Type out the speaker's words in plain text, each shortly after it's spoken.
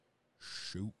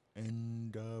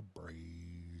shooting the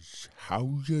breeze.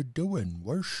 How you doing?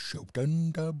 We're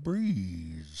shooting the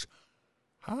breeze.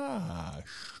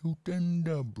 Shooting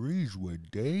the breeze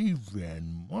with Dave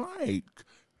and Mike.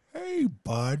 Hey,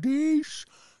 buddies,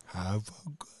 have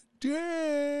a good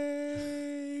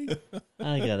day.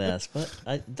 I gotta ask, what?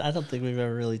 I don't think we've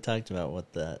ever really talked about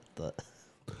what the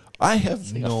I have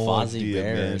it's like no a Fozzie idea,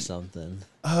 Bear man. or something.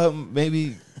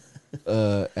 Maybe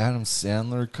Adam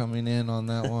Sandler coming in on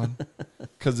that one,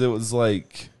 because it was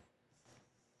like,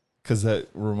 because that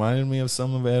reminded me of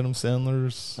some of Adam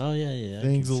Sandler's Oh yeah, I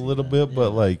things a can see little that. bit, but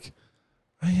Yeah. like,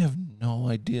 I have no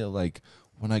idea. Like,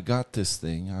 when I got this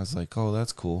thing, I was like, "Oh,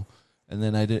 that's cool," and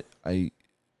then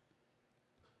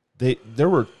there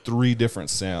were 3 different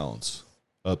sounds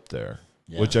up there,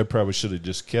 which I probably should have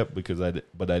just kept because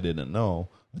but I didn't know.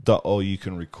 I thought, oh, you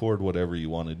can record whatever you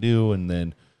want to do, and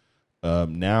then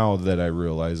now that I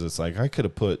realize, it's like I could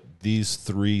have put these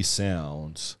 3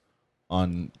 sounds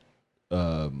on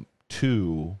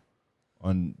 2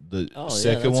 on the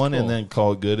second one, cool. and then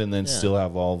call it good, and then still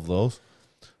have all of those.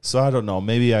 So I don't know.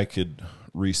 Maybe I could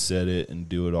reset it and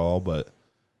do it all, but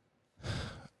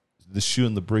the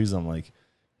shooting the breeze, I'm like,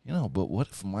 but what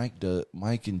if Mike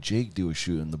and Jake do a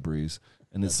shooting the breeze,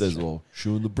 and it says, well,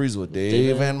 shooting the breeze with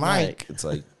Dave and Mike. It's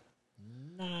like,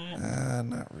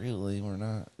 not really. We're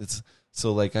not. It's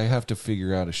so like I have to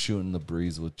figure out a shooting the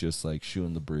breeze with just like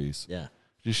shooting the breeze. Yeah.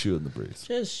 Just shooting the breeze.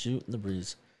 Just shooting the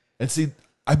breeze. And see,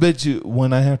 I bet you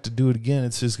when I have to do it again,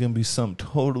 it's just going to be something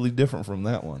totally different from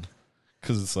that one.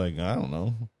 Because it's like, I don't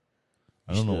know.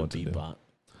 I don't know what to do.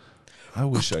 I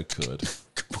wish I could.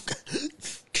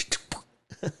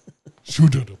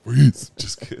 Shoot on the breeze.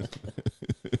 Just kidding.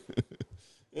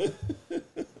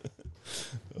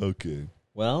 Okay.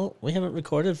 Well, we haven't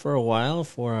recorded for a while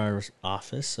for our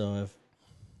office, so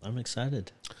I'm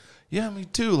excited. Yeah, me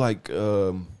too. Like,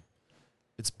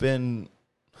 it's been,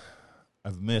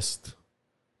 I've missed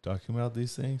talking about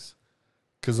these things.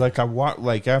 Because, like,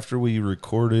 after we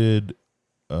recorded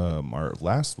our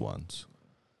last ones,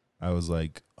 I was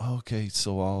like, oh, okay,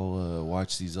 so I'll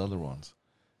watch these other ones.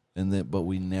 But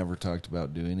we never talked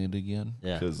about doing it again.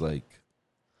 Yeah. Because, like,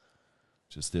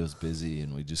 just it was busy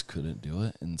and we just couldn't do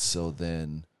it. And so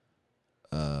then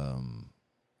I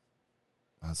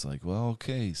was like, well,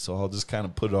 okay, so I'll just kind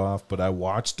of put it off. But I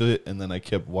watched it, and then I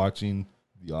kept watching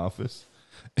The Office.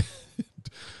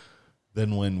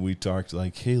 Then when we talked,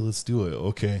 like, hey, let's do it.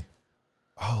 Okay.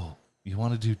 Oh, you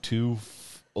want to do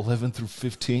 11 through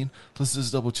 15? Let's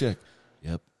just double check.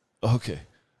 Yep. Okay.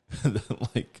 And then,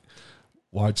 like,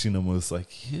 watching them was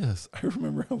like, yes, I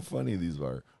remember how funny these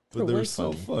are. But they were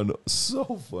so fun. So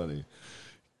funny.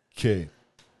 Okay.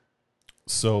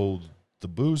 So the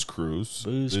Booze Cruise.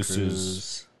 This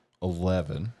is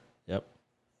 11. Yep.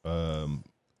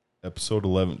 Episode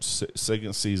 11,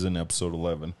 second season, episode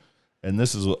 11. And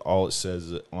this is all it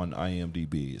says on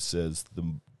IMDb. It says the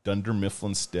Dunder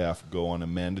Mifflin staff go on a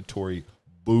mandatory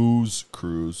booze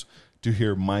cruise to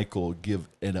hear Michael give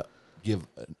a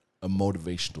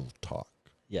motivational talk.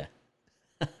 Yeah.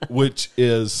 Which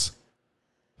is,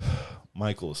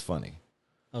 Michael is funny.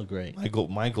 Oh, great.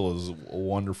 Michael is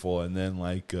wonderful. And then,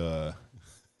 like,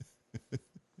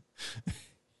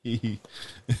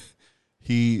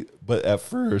 but at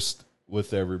first,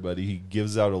 with everybody, he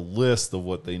gives out a list of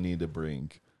what they need to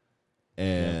bring.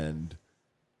 And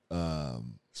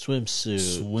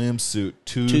swimsuit,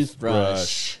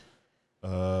 toothbrush.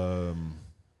 What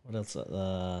else?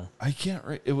 I can't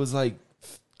write. It was like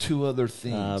 2 other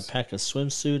things. Pack a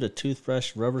swimsuit, a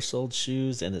toothbrush, rubber-soled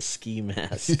shoes, and a ski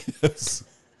mask. Yes.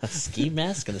 A ski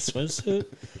mask and a swimsuit,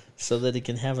 so that he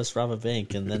can have us rob a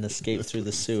bank and then escape through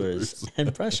the sewers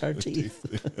and brush our teeth.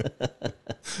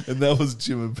 And that was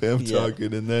Jim and Pam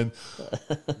talking. And then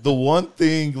the one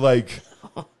thing, like,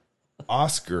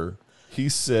 Oscar, he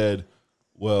said,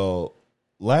 well,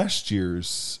 last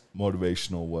year's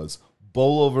motivational was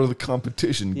bowl over the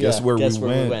competition. Guess where we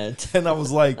went? And I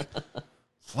was like,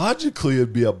 logically,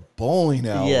 it'd be a bowling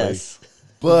alley. Yes.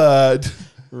 But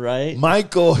right?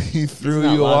 Michael, he threw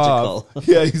you off.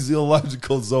 Yeah, he's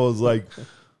illogical. So I was like,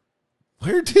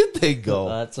 where did they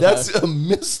go? That's a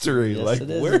mystery. Yes, like,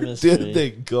 where did they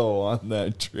go on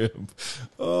that trip?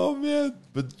 Oh, man.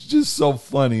 But just so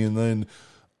funny. And then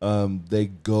they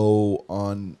go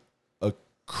on a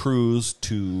cruise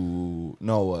to,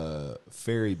 a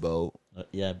ferry boat.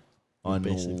 On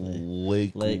basically.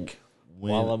 Lake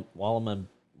Wallam,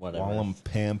 whatever.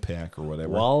 Wallenpaupack or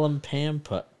whatever.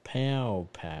 Wallenpaupack.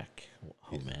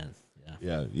 Oh, man.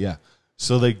 Yeah.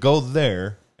 So they go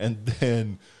there, and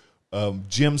then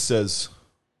Jim says,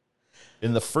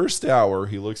 in the first hour,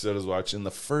 he looks at his watch, in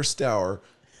the first hour,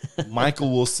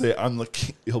 Michael will say, "I'm the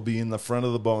king." He'll be in the front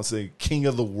of the boat and say, "King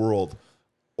of the world,"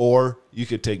 or you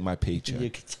could take my paycheck. You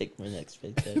could take my next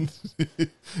paycheck.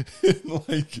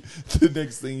 Like the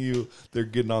next thing they're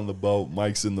getting on the boat.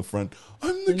 Mike's in the front.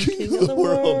 I'm the king of the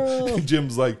world. And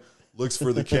Jim's like looks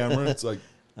for the camera. It's like,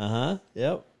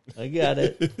 Yep. I got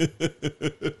it.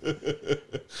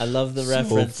 I love the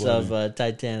reference of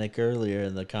Titanic earlier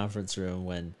in the conference room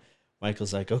when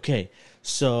Michael's like, okay,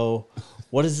 so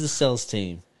what is the sales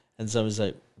team? And somebody's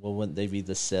like, well, wouldn't they be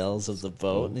the sails of the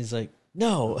boat? And he's like,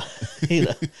 no,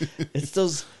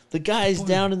 it's the guys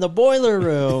down in the boiler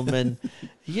room. And,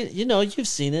 you've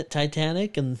seen it,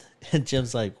 Titanic. And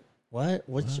Jim's like, what?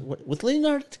 With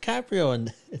Leonardo DiCaprio?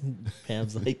 And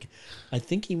Pam's like, I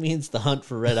think he means The Hunt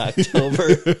for Red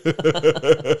October.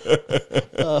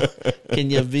 Can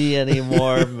you be any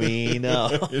more mean?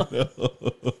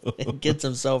 It gets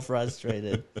him so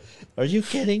frustrated. Are you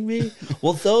kidding me?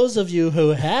 Well, those of you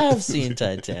who have seen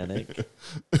Titanic.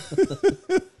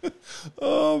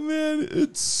 Oh, man,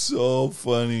 it's so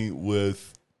funny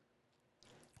with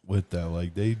that.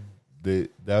 Like,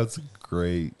 that's a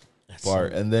great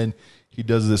part. And then he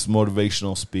does this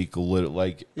motivational speak a little,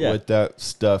 like with that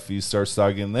stuff. He starts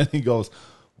talking, and then he goes,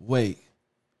 "Wait,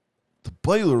 the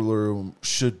boiler room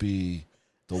should be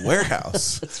the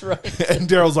warehouse." That's right. And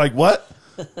Daryl's like, "What?"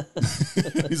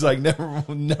 He's like, "Never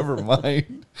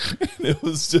mind." And it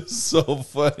was just so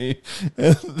funny.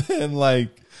 And then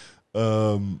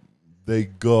they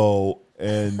go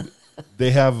and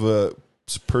they have a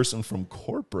person from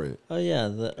corporate. Oh yeah,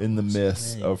 in the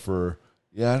midst of her.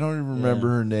 Yeah, I don't even remember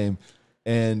her name.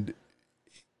 And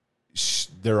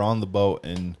they're on the boat,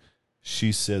 and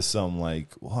she says something like,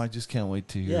 "Well, I just can't wait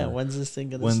to hear." Yeah, when's this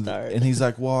thing going to start? And he's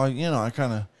like, "Well, I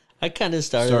kind of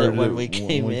started it when we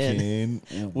came in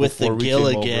with the gill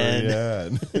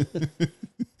again." Yeah.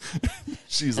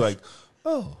 She's like,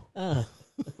 "Oh,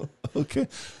 okay.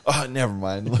 Oh, never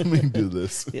mind. Let me do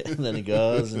this." Yeah, and then he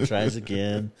goes and tries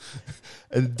again.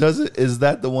 And is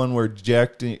that the one where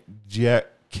Captain Jack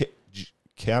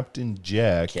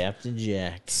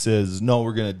says, "No,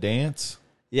 we're gonna dance"?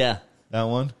 Yeah, that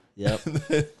one. Yep.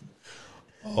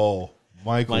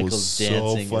 Michael's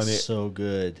dancing so funny, is so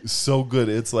good, so good.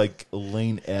 It's like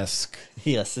Elaine-esque.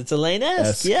 Yes, it's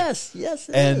Elaine-esque. Yes,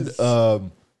 it is.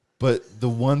 But the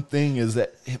one thing is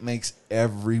that it makes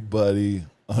everybody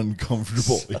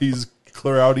uncomfortable. He's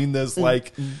crowding this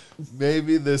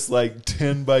maybe this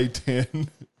 10 by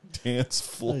 10 dance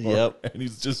floor, and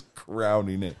he's just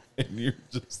crowding it, and you're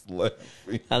just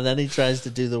laughing. And then he tries to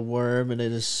do the worm, and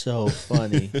it is so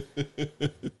funny,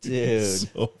 dude.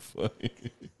 So funny.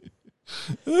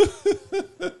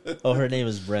 Oh, her name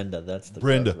is Brenda. That's the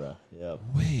Brenda. Barbara. Yep.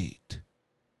 Wait.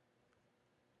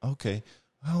 Okay,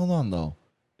 hold on though.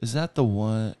 Is that the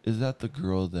one? Is that the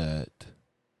girl that?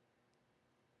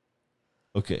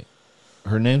 Okay,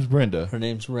 her name's Brenda. Her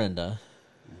name's Brenda.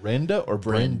 Brenda or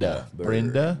Brenda?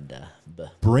 Brenda.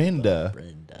 Brenda.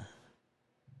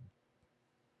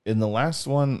 In the last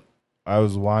one I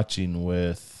was watching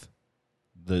with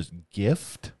The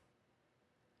Gift,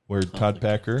 where Todd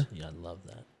Packer. Yeah, I love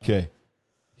that. Okay,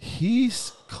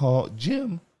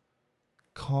 Jim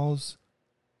calls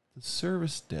the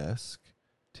service desk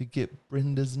to get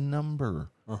Brenda's number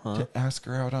to ask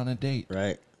her out on a date.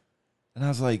 Right. And I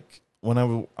was like, when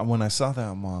I saw that,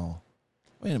 I'm all,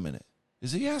 wait a minute.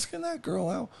 Is he asking that girl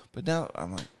out? But now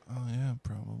I'm like, oh yeah,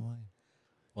 probably.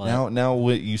 Well, now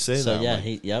what you say so that.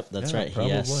 Yeah, like, that's right.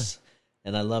 Probably. Yes.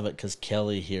 And I love it because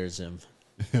Kelly hears him.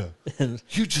 Yeah.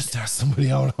 You just asked somebody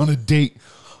out on a date.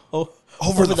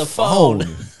 Over the phone.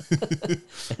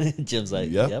 And Jim's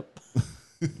like, yep.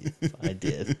 I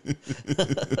did.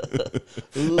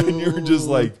 And you're just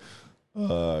like,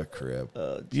 oh, crap.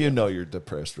 You're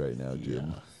depressed right now,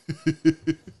 Jim. Yeah.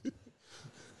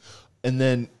 And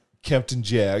then Captain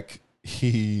Jack,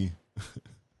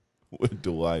 with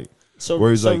Dwight. So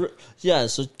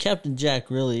Captain Jack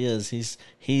really is. He's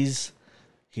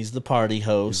the party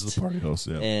host. He's the party host,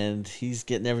 yeah. And he's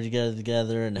getting everybody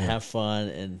together and have fun.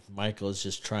 And Michael is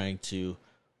just trying to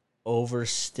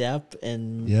overstep.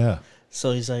 And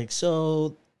so he's like,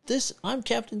 I'm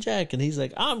Captain Jack. And he's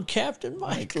like, I'm Captain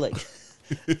Mike. Like,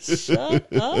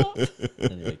 shut up.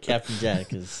 Anyway, Captain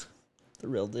Jack is the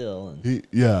real deal. And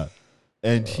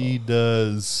And he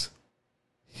does.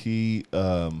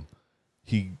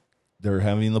 They're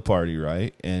having the party,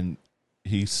 right? And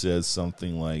he says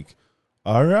something like,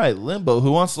 "All right, Limbo,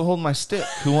 who wants to hold my stick?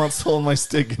 Who wants to hold my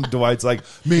stick?" And Dwight's like,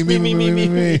 me.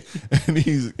 And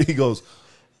he goes,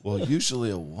 "Well,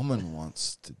 usually a woman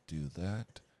wants to do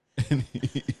that." And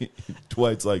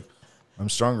Dwight's like, I'm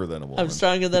stronger than a woman. I'm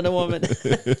stronger than a woman.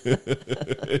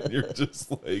 And you're just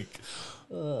like,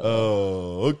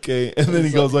 oh, okay. And then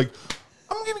he goes like,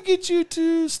 I'm going to get you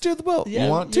to steer the boat. Yeah, you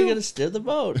want to? You're going to steer the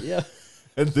boat. Yeah.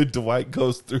 And then Dwight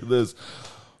goes through this.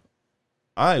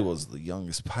 I was the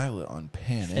youngest pilot on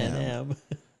Pan Am.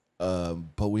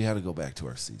 But we had to go back to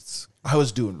our seats. I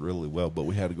was doing really well, but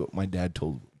we had to go. My dad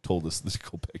told us to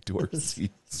go back to our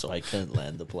seats. So I couldn't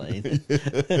land the plane.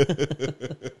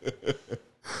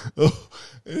 Oh,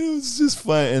 it was just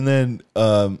fun. And then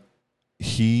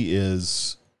he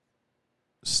is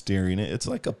steering it. It's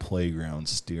like a playground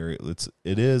steering.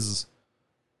 It is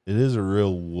a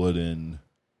real wooden.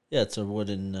 Yeah, it's a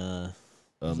wooden.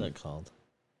 What's that called?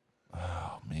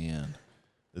 Oh man,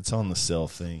 it's on the cell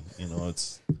thing. You know,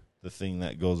 it's the thing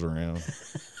that goes around.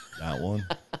 That one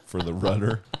for the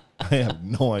rudder. I have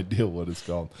no idea what it's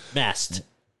called. Mast.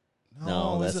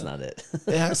 No, that's not it.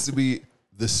 It has to be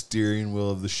the steering wheel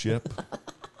of the ship.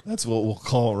 That's what we'll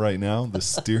call it right now, the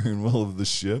steering wheel of the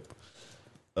ship.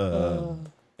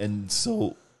 And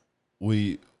so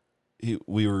he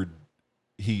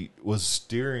was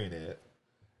steering it,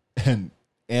 and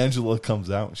Angela comes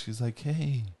out and she's like,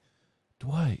 "Hey,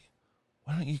 Dwight,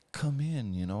 why don't you come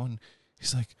in?" You know, and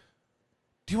he's like,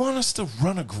 "Do you want us to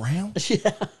run aground?"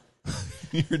 Yeah.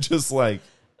 You're just like,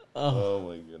 oh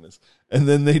my goodness. And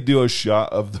then they do a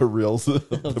shot of the real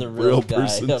guy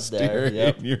person up there, steering.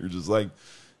 yep. You're just like,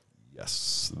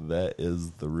 yes, that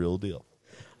is the real deal.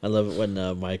 I love it when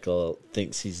Michael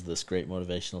thinks he's this great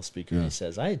motivational speaker. Yeah. And he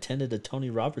says, I attended a Tony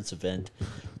Roberts event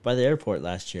by the airport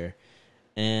last year,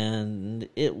 and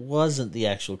it wasn't the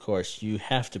actual course. You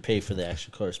have to pay for the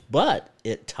actual course, but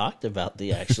it talked about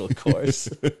the actual course.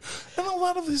 And a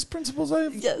lot of these principles I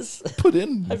have Yes. put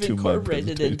in. I've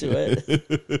incorporated into it.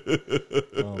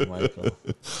 Oh, Michael.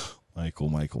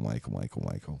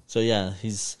 So yeah,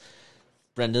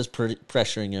 Brenda's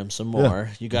pressuring him some more.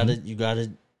 Yeah. You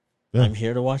gotta. Yeah. I'm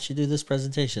here to watch you do this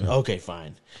presentation. Yeah. Okay,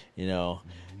 fine. You know,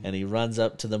 and he runs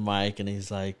up to the mic and he's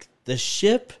like, "The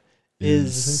ship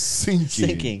is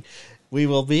sinking. We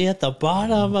will be at the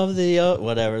bottom of the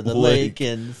lake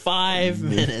in 5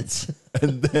 minutes."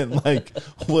 And then, like,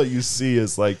 what you see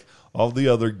is like all the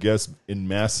other guests in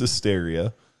mass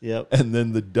hysteria. Yep. And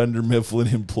then the Dunder Mifflin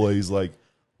employees like,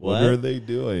 what are they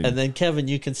doing? And then Kevin,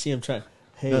 you can see him trying.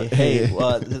 Hey,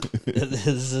 what? This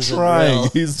isn't trying. real.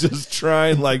 He's just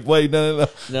trying. Like, wait, no.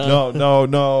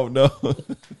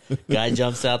 Guy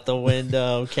jumps out the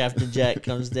window. Captain Jack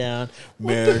comes down.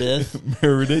 Meredith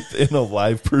in a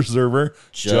life preserver.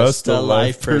 Just a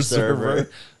life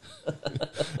preserver.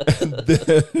 And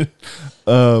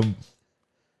then,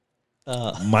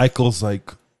 Michael's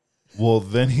like, well,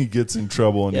 then he gets in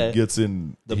trouble and he gets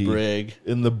in the brig.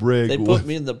 In the brig. They put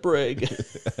me in the brig.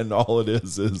 And all it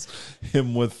is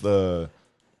him with the.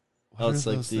 It's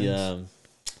like the.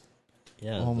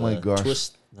 Oh my gosh.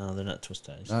 Twist. No, they're not twist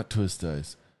ties. Not twist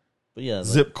ties. But yeah.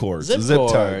 Zip cords. Zip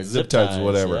ties,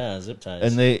 whatever. Yeah, zip ties.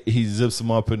 And he zips them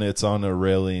up and it's on a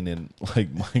railing and like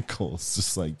Michael's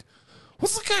just like,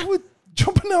 what's the guy with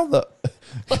jumping out the.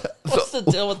 What's the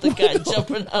deal with the guy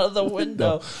jumping out of the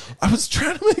window? I was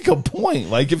trying to make a point.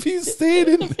 Like, if he stayed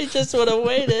in. If he just would have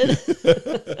waited.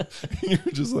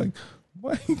 You're just like,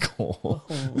 Michael.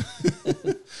 Oh.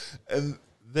 And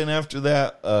then after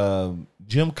that,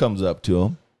 Jim comes up to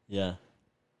him. Yeah.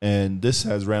 And this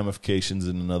has ramifications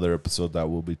in another episode that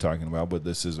we'll be talking about, but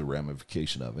this is a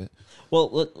ramification of it.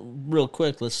 Well, real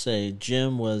quick, let's say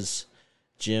Jim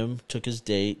took his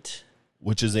date.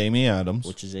 Which is Amy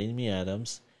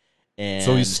Adams. And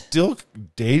so he's still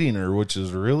dating her, which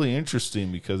is really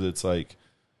interesting because it's like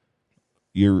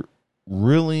you're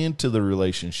really into the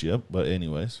relationship. But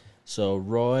anyways. So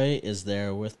Roy is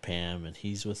there with Pam, and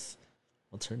he's with,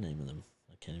 what's her name of them?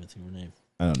 I can't even think of her name.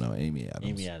 I don't know, Amy Adams.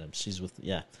 Amy Adams. She's with,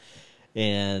 yeah.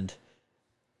 And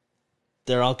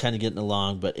they're all kind of getting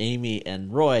along, but Amy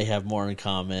and Roy have more in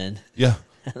common. Yeah.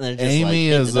 And they're just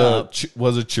Amy was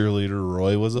a cheerleader.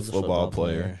 Roy was a football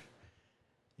player.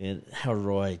 And how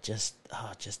Roy just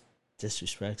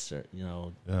disrespects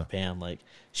her, Pam. Like,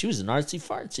 she was an artsy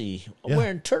fartsy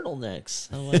wearing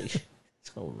turtlenecks. I'm like,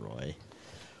 oh, Roy.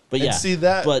 But yeah, see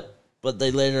that. But they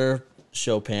later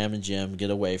show Pam and Jim get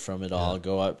away from it all,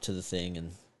 go up to the thing,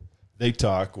 and they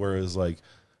talk. Whereas like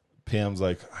Pam's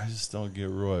like, I just don't get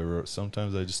Roy.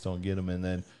 Sometimes I just don't get him. And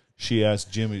then she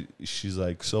asked Jimmy, she's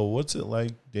like, so what's it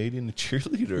like dating a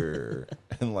cheerleader?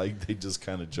 And like they just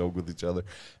kind of joke with each other.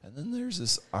 And then there's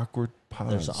this awkward pause.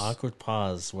 There's an awkward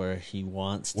pause where he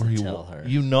wants to tell her.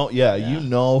 You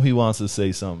know he wants to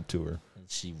say something to her. And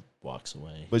she walks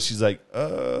away. But she's like,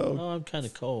 I'm kind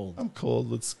of cold. I'm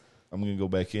cold. I'm going to go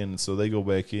back in. And so they go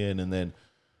back in. And then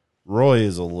Roy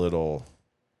is a little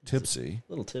tipsy.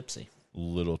 A little tipsy.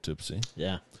 Yeah.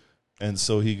 Yeah. And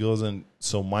so he goes in.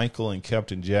 So Michael and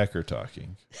Captain Jack are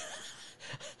talking.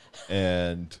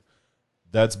 And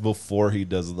that's before he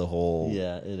does the whole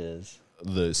Yeah, it is.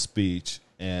 the speech.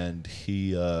 And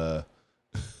he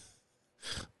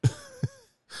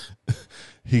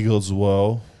he goes,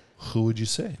 well, who would you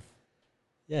say?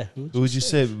 Yeah. Who would you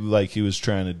say? Like he was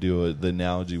trying to do the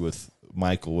analogy with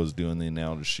Michael was doing the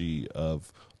analogy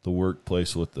of the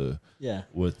workplace with the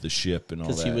ship and all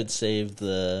that. Because he would save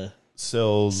the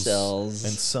cells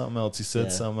and something else. He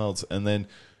said something else, and then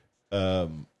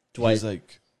Dwight. He's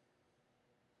like,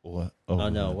 "What? Oh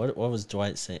no! What was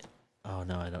Dwight saying? Oh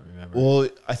no, I don't remember. Well,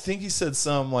 I think he said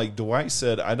something like Dwight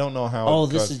said, "I don't know how." Oh,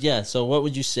 this is So what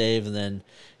would you save? And then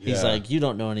he's Yeah. like, "You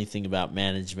don't know anything about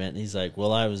management." And he's like,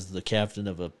 "Well, I was the captain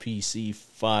of a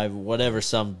PC-5, whatever,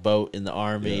 some boat in the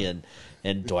army." Yeah.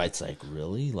 And Dwight's like,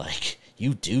 "Really? Like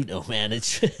you do know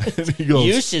management? And he goes,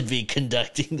 You should be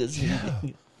conducting this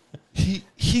meeting."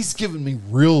 He's given me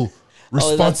real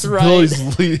Oh, that's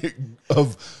responsibilities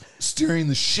of steering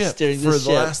the ship Steering for the the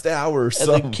ship. last hour or And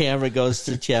something. the camera goes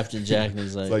to Captain Jack, and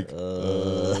he's like,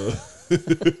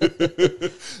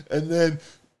 And then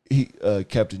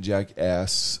Captain Jack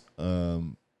asks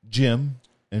Jim,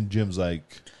 and Jim's like,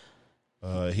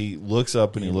 he looks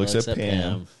up and he looks at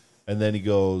Pam, and then he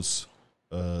goes,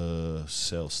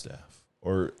 sales staff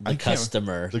or the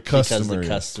customer, because because the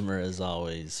customer is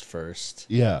always first.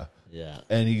 Yeah, Yeah,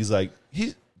 and he's like,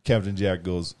 Captain Jack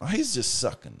goes, oh, he's just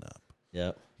sucking up.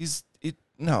 yep.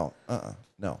 No,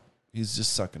 he's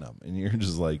just sucking up, and you're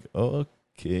just like, oh,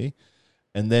 okay.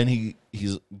 And then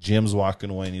Jim's walking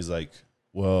away, and he's like,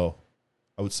 well,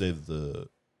 I would say the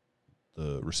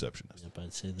receptionist. Yep,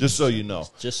 I'd say Just so you know.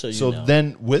 Just so you So know.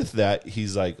 then with that,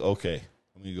 he's like, okay,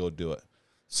 let me go do it.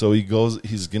 So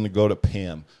he's going to go to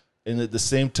Pam. And at the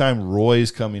same time,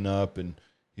 Roy's coming up, and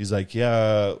he's like,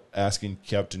 yeah, asking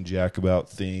Captain Jack about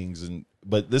things.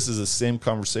 But this is the same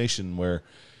conversation where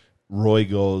Roy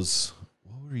goes,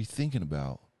 what were you thinking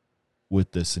about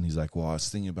with this? And he's like, well, I was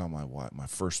thinking about my wife, my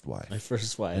first wife. My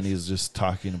first wife. And he's just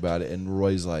talking about it. And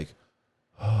Roy's like,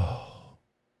 oh,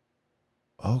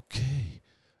 okay.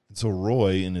 And so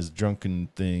Roy, in his drunken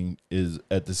thing, is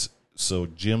at this. So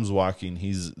Jim's walking.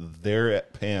 He's there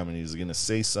at Pam, and he's going to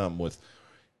say something with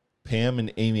Pam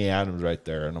and Amy Adams right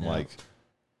there. And I'm like,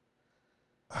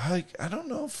 I don't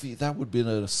know if that would be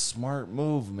a smart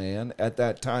move, man, at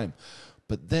that time.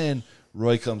 But then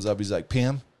Roy comes up. He's like,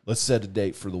 Pam, let's set a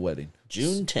date for the wedding.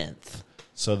 June 10th.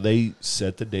 So they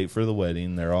set the date for the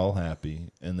wedding. They're all happy.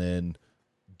 And then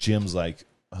Jim's like,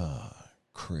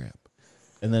 crap.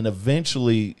 And then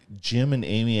eventually Jim and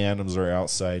Amy Adams are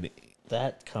outside.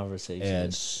 That conversation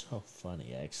is so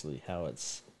funny, actually, how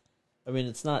it's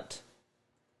not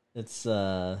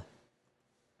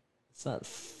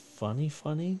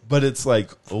funny, But it's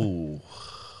like, oh.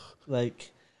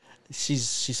 like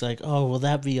she's like, oh, will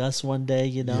that be us one day,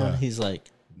 you know? Yeah. And he's like,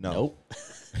 No. nope.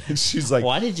 And she's like,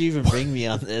 Why did you even bring me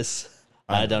on this?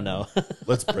 I don't know.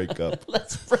 let's break up.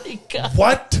 Let's break up.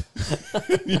 What?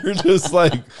 You're just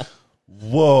like,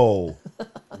 whoa.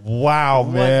 Wow,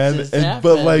 man. just But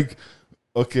happened? like,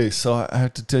 okay, so I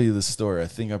have to tell you this story. I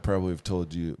think I probably have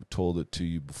told it to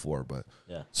you before, but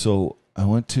Yeah. so I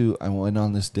went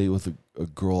on this date with a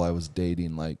girl I was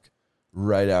dating like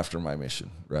right after my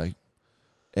mission, right?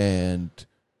 And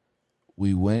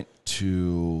we went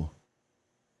to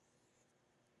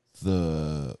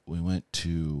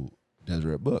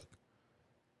Deseret Book.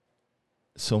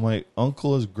 So my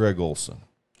uncle is Greg Olson,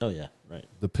 Oh yeah, right.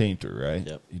 the painter, right?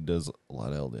 Yep. He does a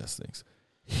lot of LDS things.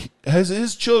 He has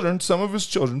his children, some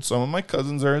of my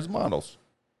cousins are his models.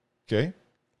 Okay?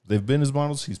 They've been his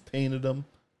models. He's painted them,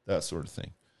 that sort of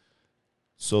thing.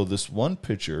 So this one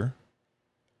picture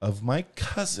of my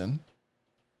cousin,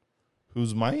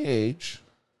 who's my age,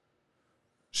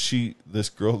 this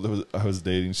girl that I was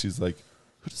dating, she's like,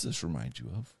 who does this remind you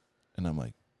of? And I'm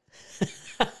like,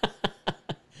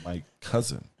 my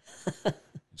cousin.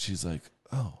 She's like,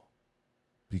 oh,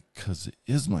 because it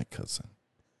is my cousin.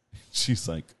 She's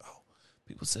like, oh,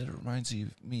 people said it reminds you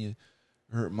of me,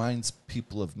 or it reminds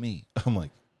people of me. I'm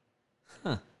like,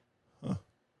 huh.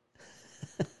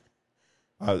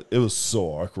 It was so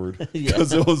awkward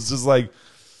because it was just like,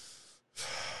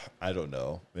 I don't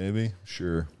know, maybe,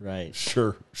 sure, Right.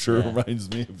 sure, Yeah. reminds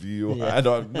me of you. Yeah.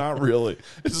 Not really.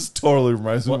 It just totally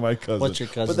reminds me of my cousin. What's your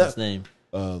But cousin's name?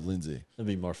 Lindsay. That'd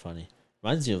be more funny.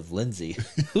 Reminds you of Lindsay.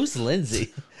 Who's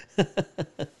Lindsay?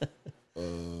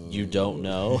 You don't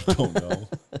know? Don't know.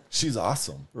 She's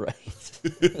awesome. Right.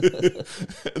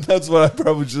 That's what I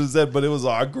probably should have said, but it was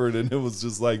awkward, and it was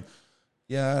just like,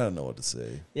 Yeah, I don't know what to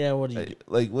say. Yeah, what do you do?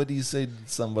 Like, what do you say to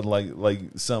someone like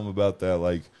something about that?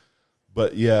 Like,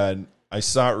 but yeah, and I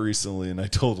saw it recently, and I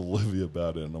told Olivia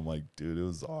about it, and I'm like, dude, it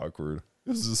was awkward. It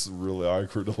was just really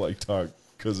awkward to like talk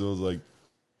because it was like,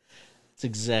 It's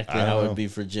exactly I how don't it know. would be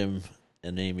for Jim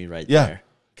and Amy right Yeah. there.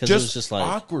 Because it was just like,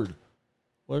 awkward.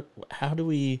 what? How do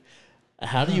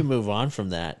you move on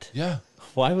from that? Yeah,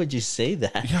 Why would you say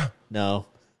that? yeah. No,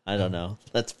 I don't know.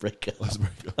 Let's break up. Let's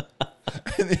break up.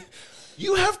 And then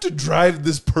you have to drive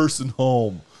this person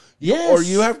home. Yes. Or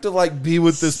you have to like be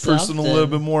with this person a little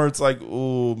Something. bit more. It's like,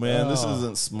 oh man, this Oh.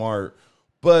 isn't smart.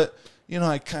 But you know,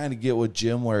 I kind of get with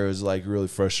Jim where it was like really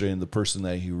frustrating. The person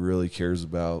that he really cares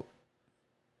about,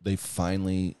 they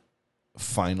finally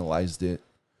finalized it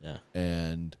Yeah.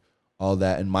 and all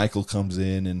that. And Michael comes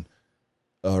in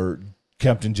or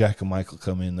Captain Jack and Michael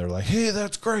come in. They're like, hey,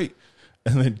 that's great.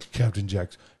 And then Captain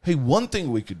Jack's, hey, one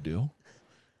thing we could do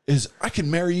is I can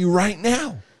marry you right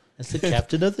now. That's the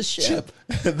captain of the ship.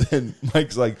 And then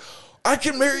Mike's like, I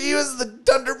can marry you as the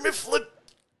Dunder Mifflin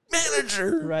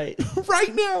manager Right.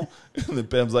 right now. And then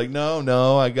Pam's like,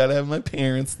 no, I got to have my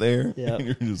parents there. Yeah. And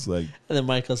you're just like, And then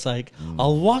Michael's like,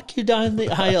 I'll walk you down the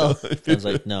aisle. I was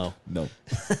like, no. no.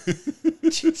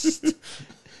 Just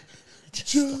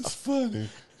Just funny.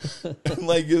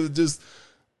 Like, it was just,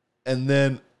 and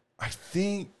then I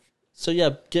think, So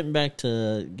yeah, getting back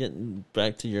to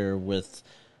your with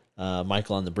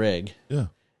Michael on the brig yeah,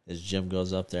 is Jim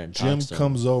goes up there and Jim talks to him.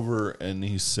 comes over and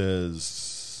he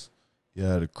says, yeah,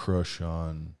 I had a crush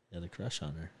on, He had a crush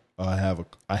on her. I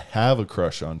have a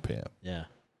crush on Pam. Yeah.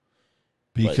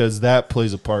 Because that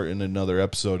plays a part in another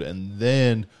episode. And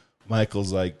then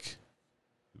Michael's like,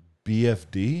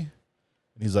 BFD? And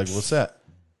he's like, what's that?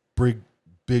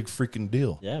 Big freaking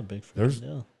deal. Yeah, big There's- freaking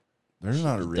deal. There's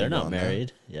not a ring They're not on that.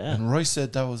 married. Yeah. And Roy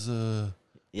said that was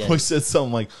Yeah. Roy said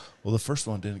something like, well, the first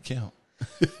one didn't count.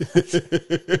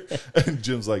 And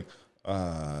Jim's like,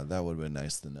 that would have been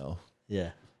nice to know. Yeah.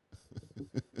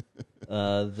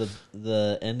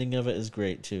 The ending of it is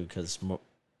great too because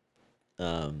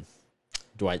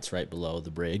Dwight's right below the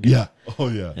brig. Yeah. Oh,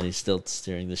 yeah. And he's still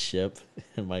steering the ship.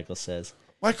 And Michael says,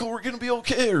 Michael, we're going to be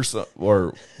okay or something.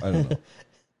 Or, I don't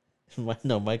know.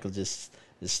 no, Michael just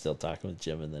is still talking with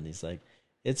Jim. And then he's like,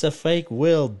 it's a fake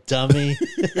will, dummy.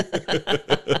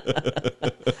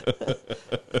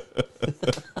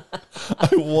 I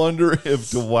wonder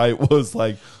if Dwight was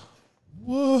like,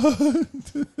 what?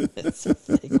 It's a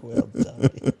fake will,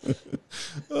 dummy.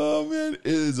 Oh, man. It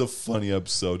is a funny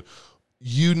episode.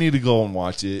 You need to go and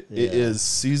watch it. It Yeah. is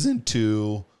season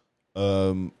 2,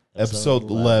 episode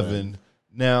 11.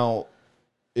 Now,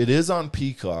 it is on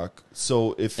Peacock.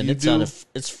 So if And you it's do,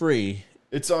 it's free.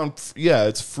 it's on, yeah,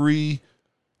 it's free.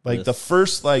 Like With the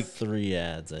first, like, 3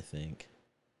 ads, I think.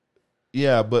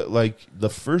 yeah, but like the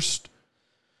first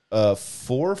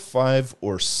 4, 5,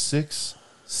 or 6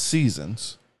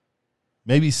 seasons,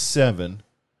 maybe 7,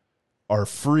 are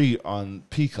free on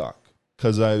Peacock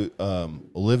because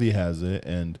Olivia has it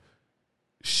and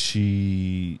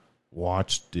she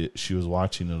watched it. She was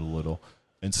watching it a little,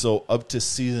 and so up to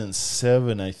season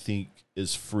 7, I think,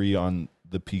 is free on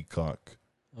the Peacock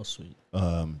Oh, sweet.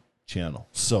 channel.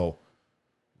 So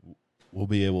we'll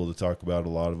be able to talk about a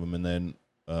lot of them, and then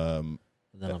And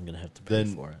then I'm going to have to pay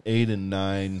then for it. 8 and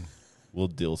 9 we'll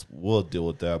deal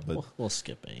with that. But We'll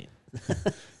skip 8.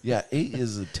 yeah, 8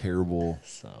 is a terrible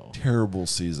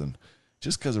season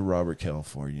just because of Robert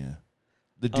California.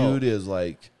 The dude is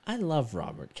like, I love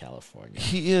Robert California.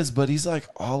 he is, but he's like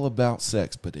all about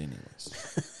sex. But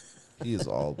anyways, he is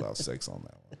all about sex on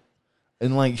that one,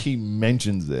 and like he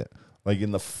mentions it like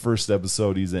in the first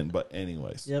episode he's in. But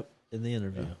anyways, Yep, in the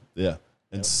interview. yeah,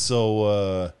 and Yep.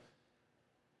 so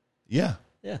yeah.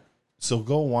 Yeah. So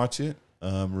go watch it.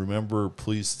 Remember,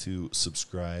 please to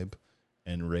subscribe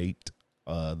and rate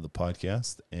the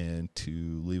podcast and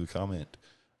to leave a comment.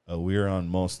 We are on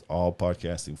most all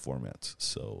podcasting formats.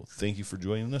 So thank you for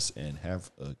joining us and have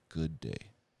a good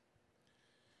day.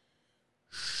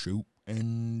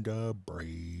 Shooting the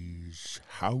breeze.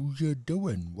 How you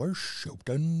doing? We're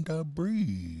shooting the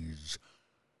breeze.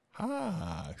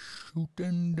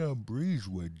 Shooting the breeze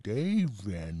with Dave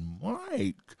and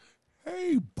Mike.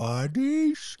 Hey,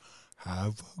 buddies.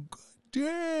 Have a good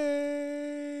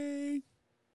day.